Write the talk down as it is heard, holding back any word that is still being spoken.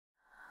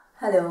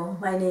Hello,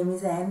 my name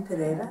is Anne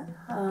Perera.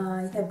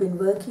 I have been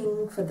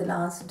working for the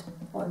last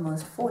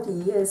almost 40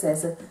 years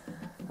as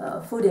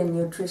a food and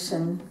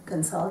nutrition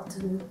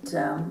consultant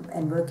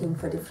and working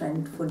for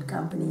different food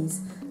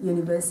companies,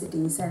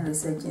 universities and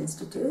research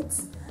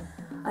institutes.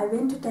 I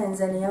went to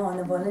Tanzania on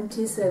a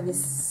volunteer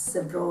service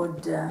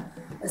abroad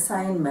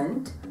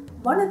assignment.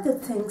 One of the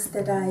things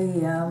that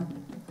I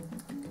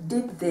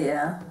did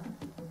there,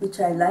 which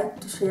I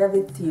like to share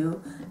with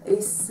you,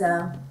 is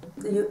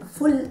the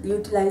full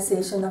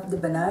utilization of the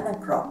banana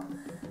crop.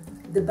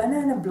 The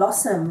banana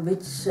blossom,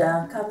 which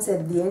comes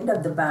at the end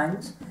of the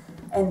bunch,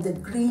 and the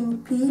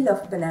green peel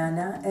of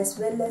banana, as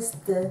well as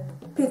the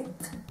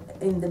pith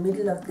in the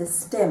middle of the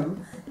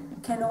stem,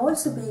 can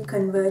also be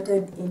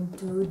converted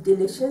into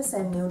delicious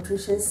and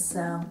nutritious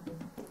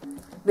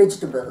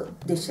vegetable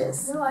dishes.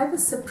 So I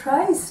was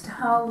surprised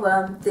how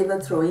they were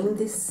throwing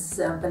this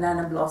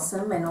banana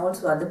blossom and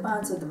also other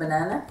parts of the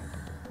banana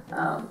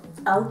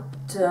out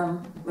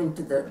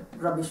into the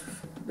rubbish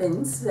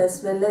bins,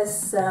 as well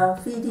as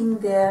feeding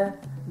their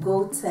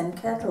goats and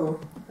cattle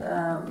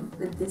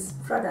with this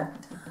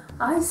product.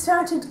 I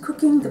started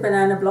cooking the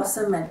banana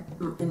blossom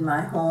in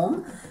my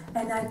home,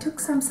 and I took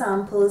some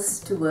samples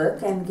to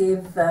work and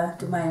gave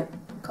to my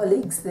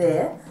colleagues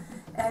there,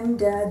 and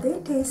they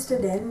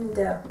tasted, and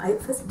I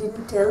first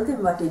didn't tell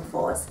them what it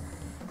was,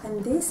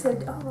 and they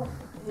said, oh,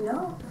 you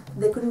know,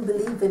 they couldn't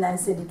believe when I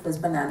said it was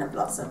banana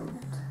blossom.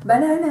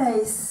 Banana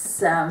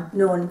is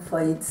known for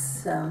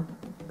its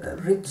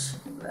rich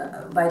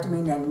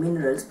vitamin and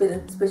minerals,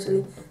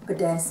 especially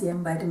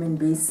potassium, vitamin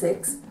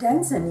B6.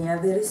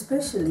 Tanzania very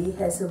specially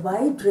has a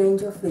wide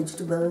range of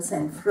vegetables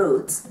and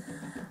fruits.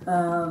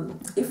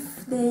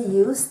 If they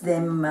use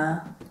them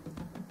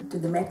to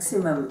the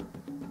maximum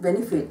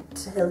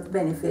benefit, health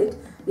benefit,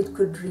 it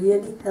could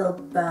really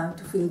help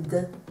to feed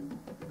the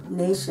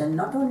nation,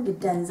 not only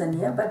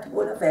Tanzania but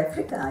whole of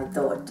Africa, I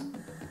thought.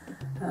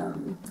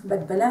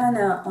 But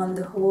banana on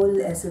the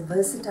whole as a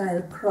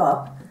versatile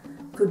crop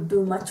could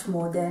do much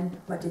more than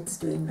what it's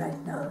doing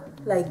right now.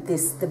 Like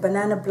this, the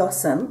banana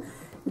blossom,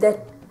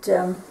 that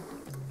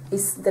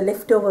is the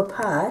leftover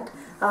part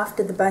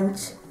after the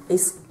bunch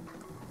is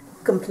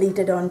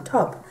completed on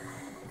top.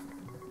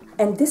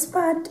 And this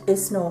part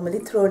is normally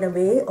thrown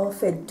away or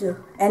fed to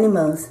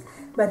animals.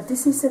 But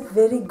this is a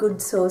very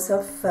good source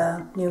of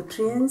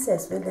nutrients,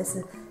 as well as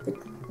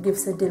it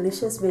gives a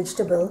delicious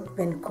vegetable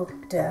when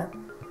cooked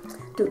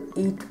to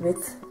eat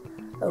with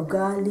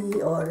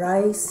ugali or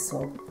rice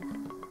or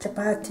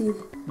chapati,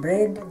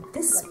 bread.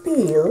 This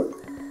peel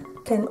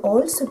can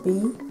also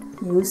be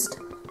used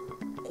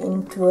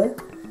into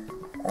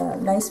a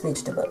nice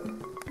vegetable.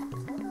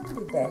 Not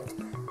only that,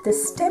 the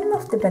stem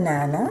of the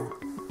banana,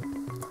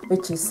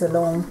 which is a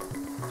long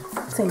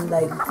thing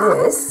like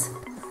this,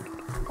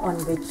 on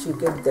which you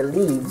get the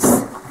leaves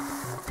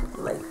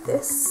like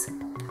this.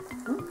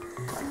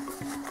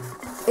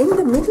 In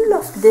the middle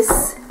of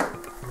this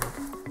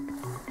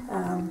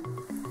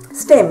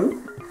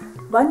stem,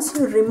 once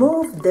you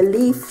remove the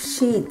leaf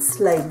sheaths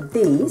like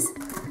these,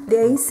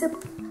 there is a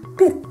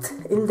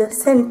pith in the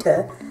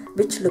center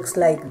which looks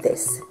like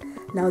this.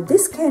 Now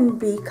this can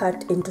be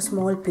cut into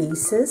small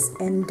pieces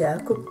and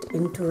cooked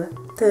into a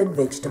third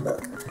vegetable.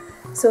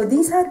 So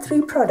these are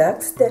three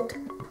products that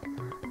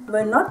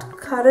were not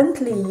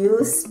currently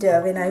used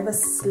when I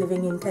was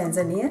living in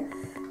Tanzania,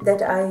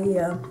 that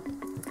I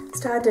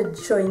started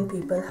showing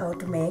people how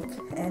to make,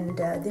 and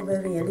they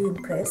were really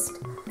impressed.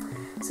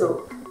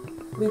 So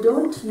we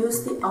don't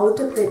use the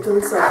outer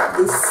petals of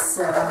this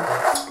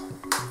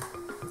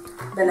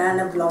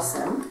banana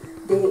blossom.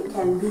 They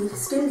can be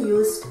still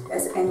used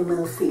as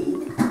animal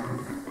feed.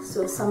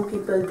 So some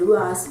people do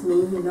ask me,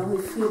 you know,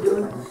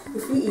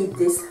 if we eat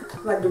this,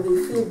 what do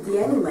we feed the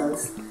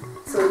animals?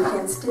 So we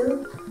can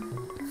still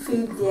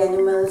feed the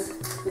animals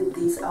with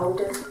these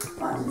outer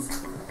ones.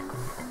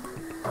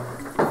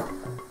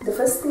 The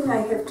first thing I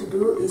have to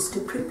do is to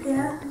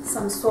prepare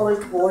some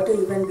salt water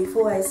even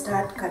before I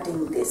start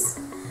cutting this.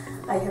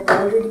 I have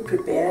already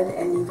prepared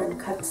and even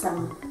cut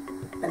some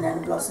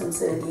banana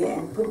blossoms earlier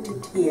and put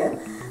it here.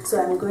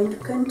 So I'm going to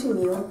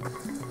continue.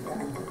 Yeah,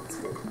 I think it's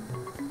good.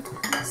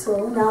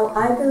 So now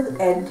I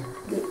will add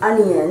the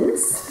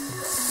onions.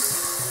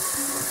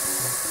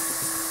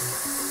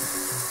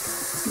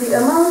 The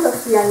amount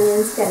of the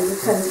onions can be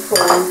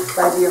controlled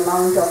by the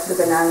amount of the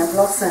banana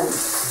blossoms.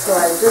 So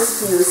I'll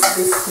just use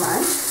this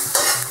much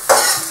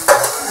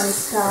and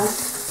start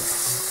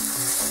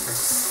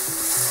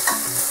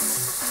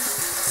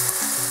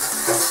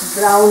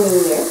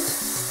browning it.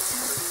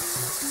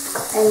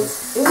 And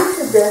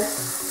into the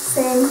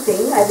same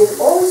thing, I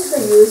will also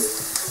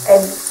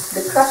add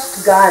the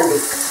crushed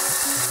garlic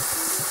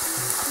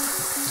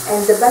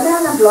and the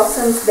banana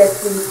blossoms that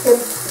we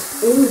kept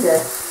in the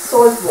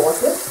salt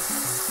water.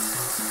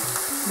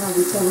 Now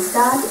we can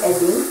start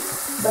adding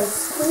by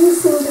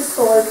squeezing the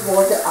salt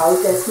water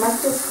out as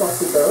much as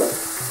possible,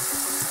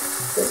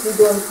 because we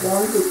don't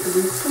want it to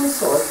be too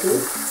salty,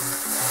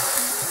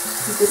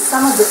 because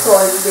some of the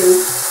salt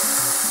will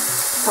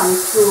come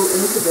through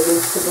into the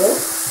vegetable.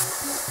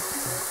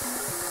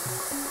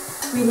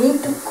 we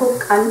need to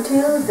cook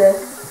until the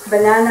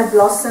banana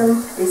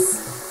blossom is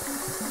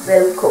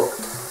well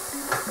cooked.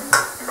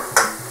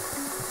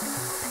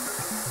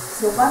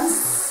 So once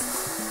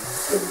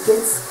it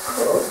gets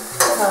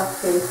cooked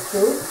halfway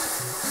through,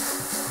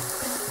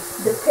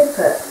 the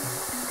pepper,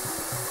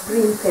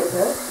 green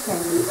pepper, can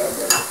be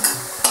added.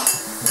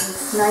 And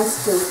it's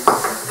nice to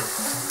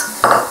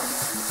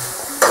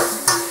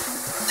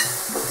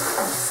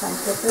add some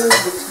pepper,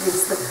 which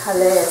gives the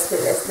color as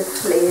well as the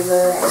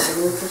flavor and the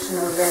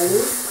nutritional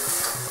value.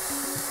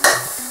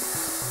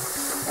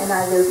 And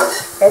I will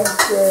add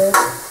the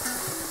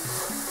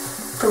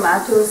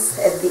tomatoes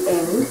at the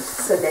end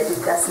so that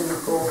it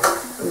doesn't go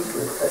into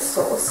the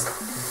sauce.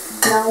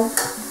 Now,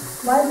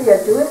 while we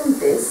are doing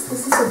this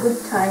is a good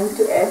time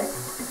to add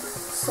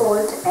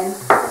salt and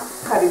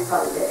curry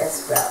powder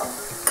as well,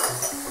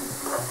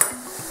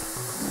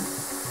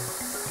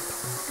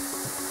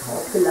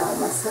 or pilau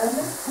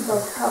masala,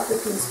 about half a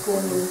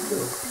teaspoon into.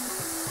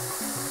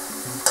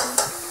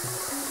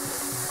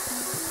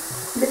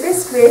 The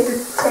best way to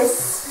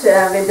test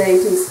whether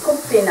it is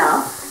cooked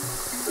enough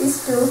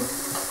is to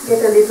get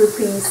a little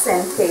piece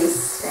and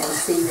taste and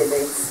see whether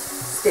it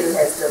still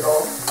has the raw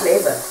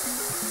flavor.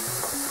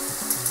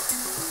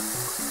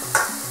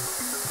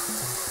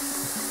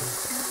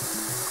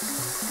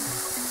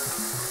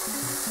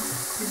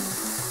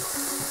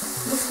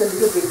 Just a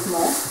little bit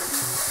more.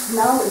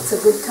 Now it's a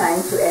good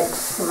time to add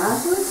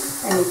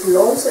tomatoes, and it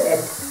will also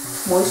add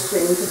moisture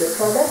into the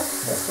product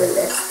as well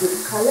as give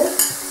color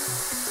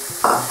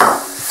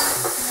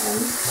and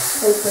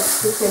help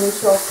us to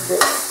finish off the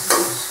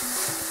dish.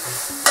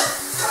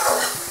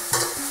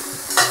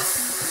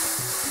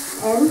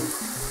 And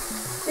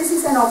this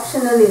is an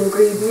optional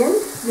ingredient.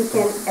 We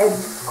can add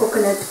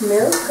coconut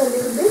milk a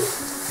little bit.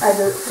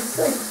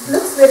 So it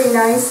looks very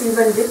nice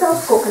even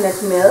without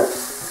coconut milk.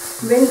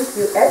 When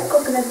you add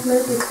coconut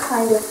milk, it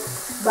kind of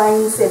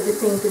binds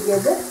everything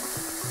together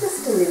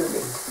just a little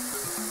bit.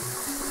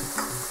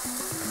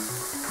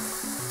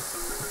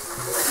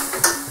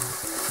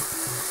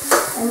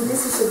 And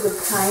this is a good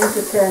time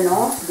to turn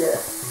off the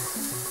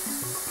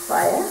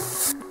fire.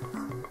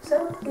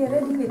 So we are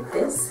ready with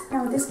this.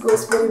 Now this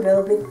goes very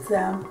well with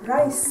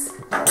rice.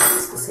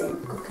 It's the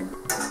same cooking.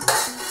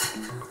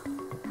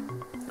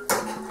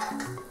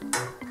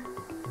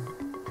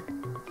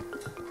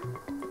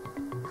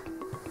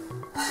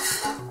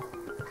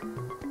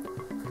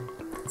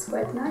 It's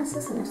quite nice,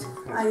 isn't it?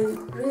 I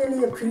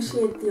really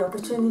appreciate the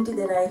opportunity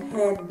that I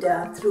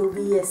had through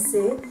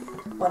VSA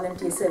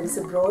Volunteer Service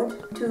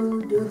Abroad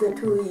to do the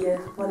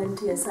 2-year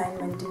volunteer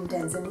assignment in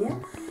Tanzania,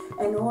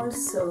 and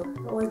also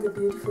all the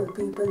beautiful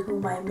people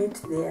whom I met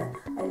there.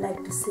 I'd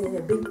like to say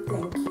a big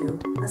thank you.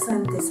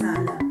 Asante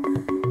sana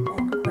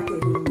and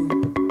kwaherini.